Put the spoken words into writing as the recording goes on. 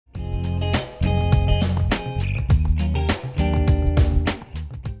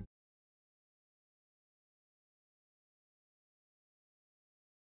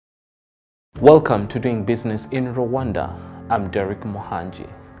Welcome to Doing Business in Rwanda. I'm Derek Mohanji.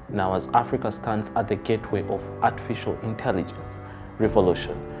 Now, as Africa stands at the gateway of artificial intelligence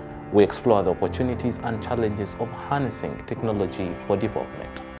revolution, we explore the opportunities and challenges of harnessing technology for development.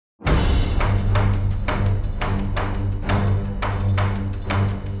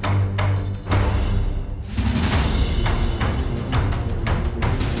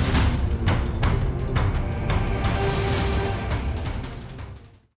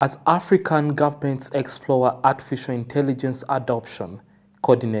 As African governments explore artificial intelligence adoption,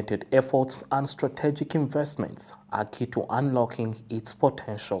 coordinated efforts and strategic investments are key to unlocking its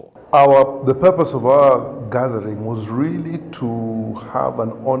potential. The purpose of our gathering was really to have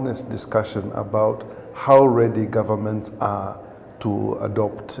an honest discussion about how ready governments are to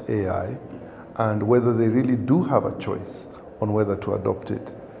adopt AI and whether they really do have a choice on whether to adopt it,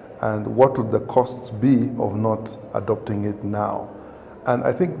 and what would the costs be of not adopting it now. And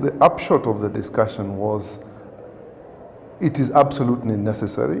I think the upshot of the discussion was it is absolutely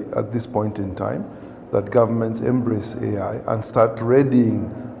necessary at this point in time that governments embrace AI and start readying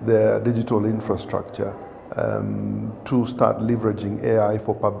their digital infrastructure to start leveraging AI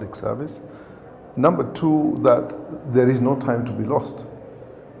for public service. Number two, that there is no time to be lost,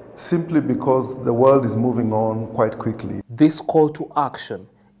 simply because the world is moving on quite quickly. This call to action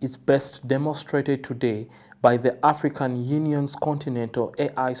is best demonstrated today by the African Union's continental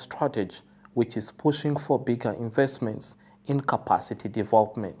AI strategy, which is pushing for bigger investments in capacity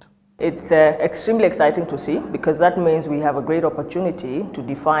development. It's extremely exciting to see, because that means we have a great opportunity to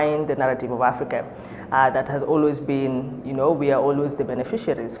define the narrative of Africa that has always been, we are always the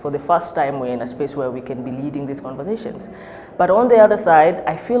beneficiaries. For the first time, we're in a space where we can be leading these conversations. But on the other side,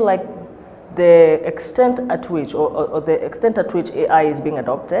 I feel like the extent at which, or the extent at which AI is being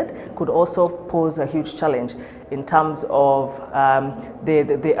adopted could also pose a huge challenge in terms of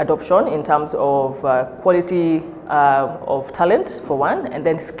the adoption, in terms of quality of talent, for one, and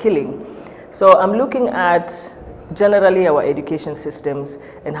then skilling. So I'm looking at generally our education systems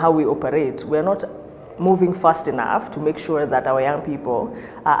and how we operate. We're not moving fast enough to make sure that our young people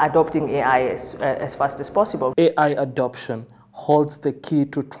are adopting AI as fast as possible. AI adoption holds the key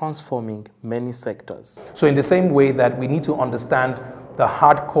to transforming many sectors. So in the same way that we need to understand the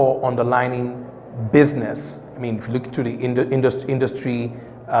hardcore underlying business, I mean, if you look to the industry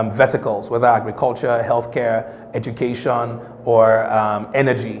verticals, whether agriculture, healthcare, education, or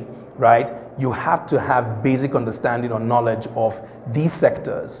energy, right? You have to have basic understanding or knowledge of these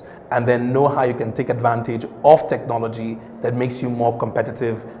sectors and then know how you can take advantage of technology that makes you more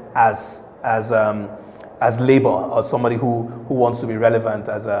competitive as labor, or somebody who wants to be relevant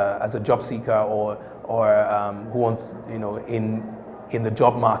as a job seeker, or who wants, in the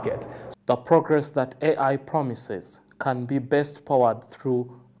job market. The progress that AI promises can be best powered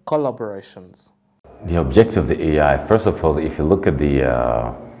through collaborations. The objective of the AI, first of all, if you look at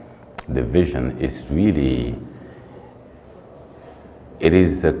the vision, is really, it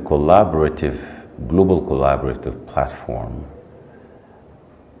is a collaborative, global collaborative platform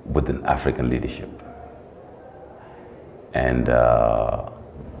with an African leadership. And the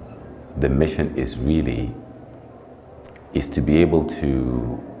mission is to be able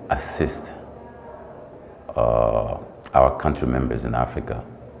to assist our country members in Africa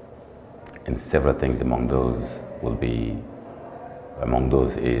in several things. Among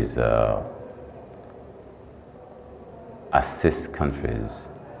those is assist countries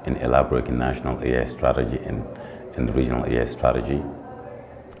in elaborating national AI strategy and regional AI strategy.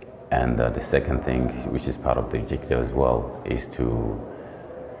 And the second thing, which is part of the objective as well, is to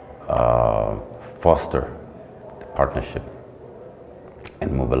foster the partnership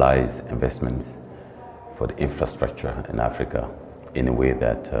and mobilize investments for the infrastructure in Africa in a way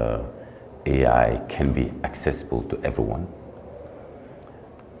that AI can be accessible to everyone,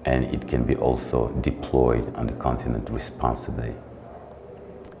 and it can be also deployed on the continent responsibly.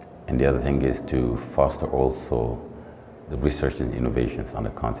 And the other thing is to foster also the research and innovations on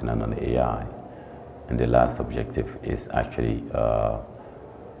the continent on the AI. And the last objective is actually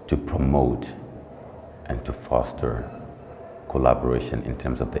to promote and to foster collaboration in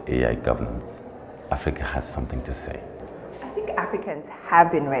terms of the AI governance. Africa has something to say. I think Africans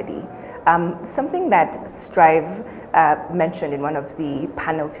have been ready. Something that Strive mentioned in one of the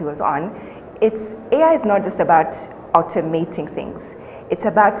panels he was on, AI is not just about automating things. It's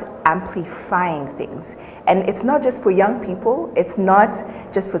about amplifying things. And it's not just for young people, it's not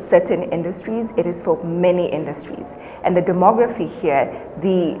just for certain industries, it is for many industries. And the demography here,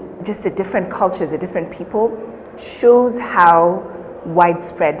 just the different cultures, the different people, shows how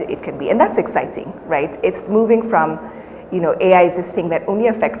widespread it can be. And that's exciting, right? It's moving from AI is this thing that only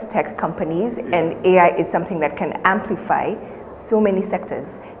affects tech companies, and AI is something that can amplify so many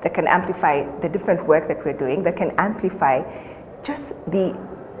sectors, that can amplify the different work that we're doing, that can amplify just the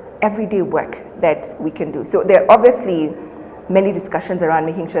everyday work that we can do. So there are obviously many discussions around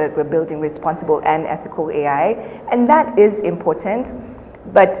making sure that we're building responsible and ethical AI, and that is important,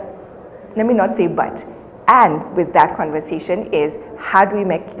 but let me not say but. And with that conversation is how do we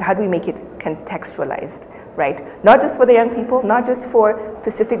make it contextualized, right? Not just for the young people, not just for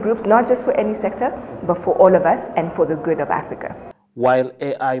specific groups, not just for any sector, but for all of us and for the good of Africa. While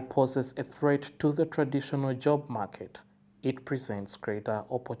AI poses a threat to the traditional job market, it presents greater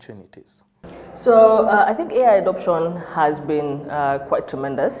opportunities. So I think AI adoption has been quite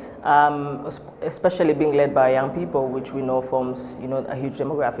tremendous, especially being led by young people, which we know forms, a huge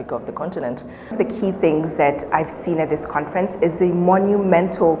demographic of the continent. The key things that I've seen at this conference is the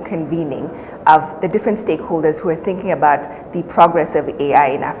monumental convening of the different stakeholders who are thinking about the progress of AI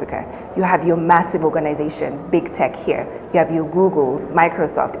in Africa. You have your massive organizations, big tech here. You have your Googles,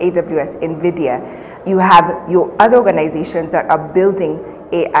 Microsoft, AWS, NVIDIA. You have your other organizations that are building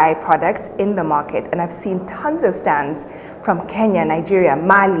AI products in the market, and I've seen tons of stands from Kenya, Nigeria,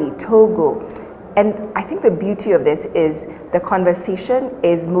 Mali, Togo, and I think the beauty of this is the conversation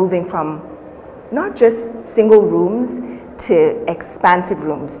is moving from not just single rooms to expansive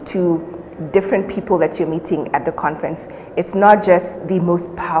rooms, to different people that you're meeting at the conference. It's not just the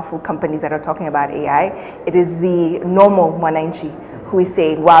most powerful companies that are talking about AI, it is the normal mwananchi who is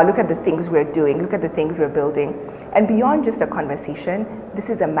saying, wow, look at the things we're doing, look at the things we're building. And beyond just a conversation, this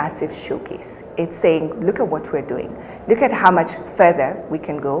is a massive showcase. It's saying, look at what we're doing. Look at how much further we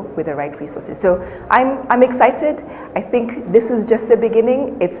can go with the right resources. So I'm excited. I think this is just the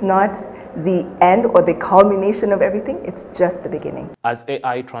beginning. It's not the end or the culmination of everything. It's just the beginning. As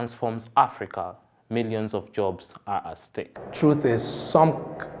AI transforms Africa, millions of jobs are at stake. Truth is, some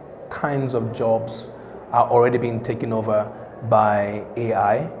kinds of jobs are already being taken over by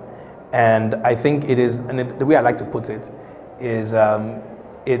AI. And I think it is, and the way I like to put it is,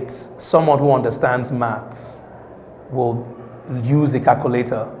 it's someone who understands maths will use the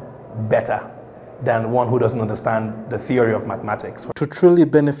calculator better than one who doesn't understand the theory of mathematics. To truly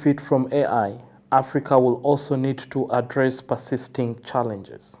benefit from AI, Africa will also need to address persisting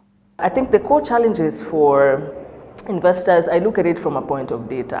challenges. I think the core challenges for investors, I look at it from a point of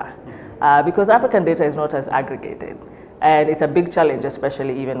data, because African data is not as aggregated. And it's a big challenge,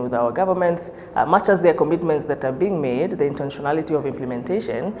 especially even with our governments. Much as there are commitments that are being made, the intentionality of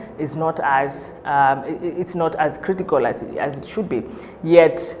implementation is not as, it's not as critical as it should be.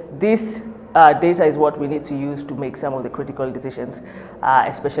 Yet this data is what we need to use to make some of the critical decisions,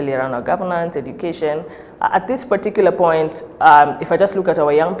 especially around our governance, education. At this particular point, if I just look at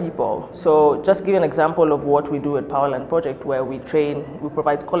our young people, so just give an example of what we do at Powerland Project, where we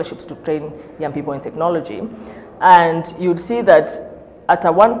provide scholarships to train young people in technology. And you'd see that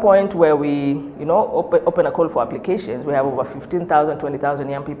at one point where we open a call for applications, we have over 15,000, 20,000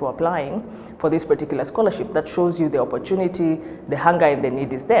 young people applying for this particular scholarship. That shows you the opportunity, the hunger and the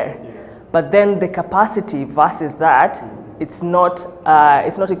need is there. But then the capacity versus that, it's not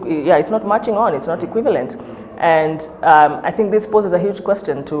matching on, it's not equivalent. And I think this poses a huge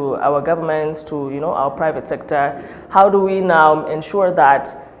question to our governments, to our private sector. How do we now ensure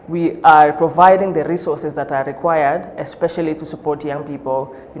that we are providing the resources that are required, especially to support young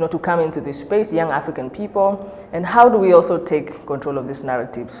people, to come into this space, young African people, and how do we also take control of this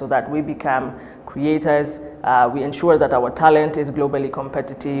narrative so that we become creators, we ensure that our talent is globally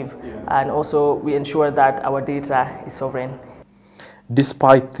competitive, and also we ensure that our data is sovereign.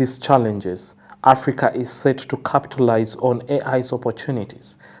 Despite these challenges, Africa is set to capitalize on AI's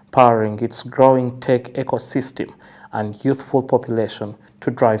opportunities, powering its growing tech ecosystem and youthful population to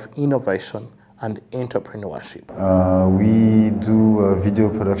drive innovation and entrepreneurship. We do video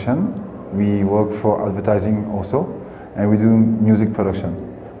production, we work for advertising also, and we do music production.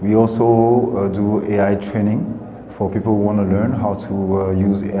 We also do AI training for people who want to learn how to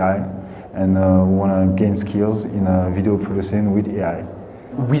use AI and want to gain skills in video producing with AI.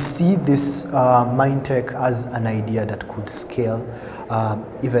 We see this MindTech as an idea that could scale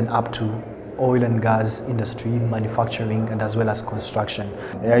even up to oil and gas industry, manufacturing, and as well as construction.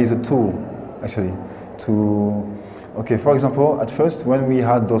 AI is a tool, actually, okay, for example, at first when we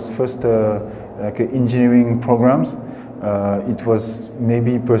had those first engineering programs, it was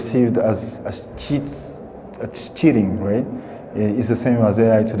maybe perceived as cheating, right? It's the same as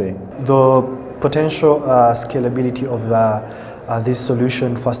AI today. The potential scalability of this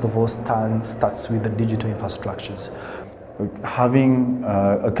solution, first of all, starts with the digital infrastructures. Having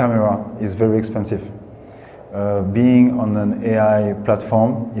a camera is very expensive. being on an AI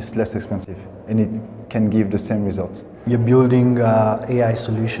platform is less expensive and it can give the same results. You're building AI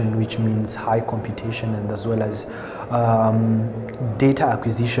solution, which means high computation, and as well as data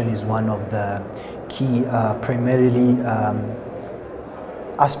acquisition is one of the key, primarily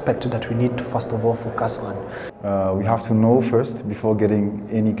aspect that we need to first of all focus on. We have to know first before getting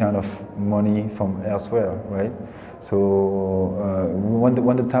any kind of money from elsewhere, right? So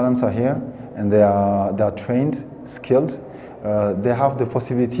when the talents are here and they are trained, skilled, they have the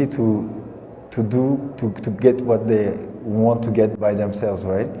possibility to get what they want to get by themselves,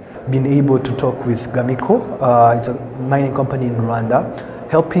 right? Being able to talk with Gamiko, it's a mining company in Rwanda,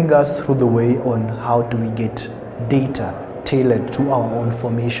 helping us through the way on how do we get data tailored to our own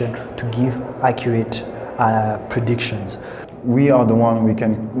formation to give accurate predictions. We are the one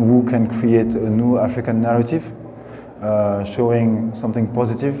who can create a new African narrative, showing something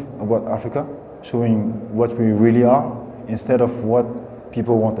positive about Africa, showing what we really are instead of what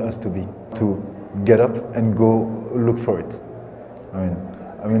people want us to be. To get up and go look for it.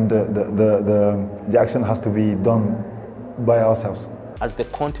 I mean, the action has to be done by ourselves. As the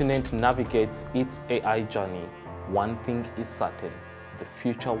continent navigates its AI journey, one thing is certain: the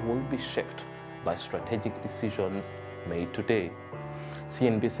future will be shaped by strategic decisions made today.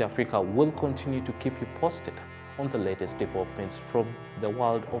 CNBC Africa will continue to keep you posted on the latest developments from the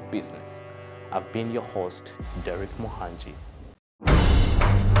world of business. I've been your host, Derek Mohanji.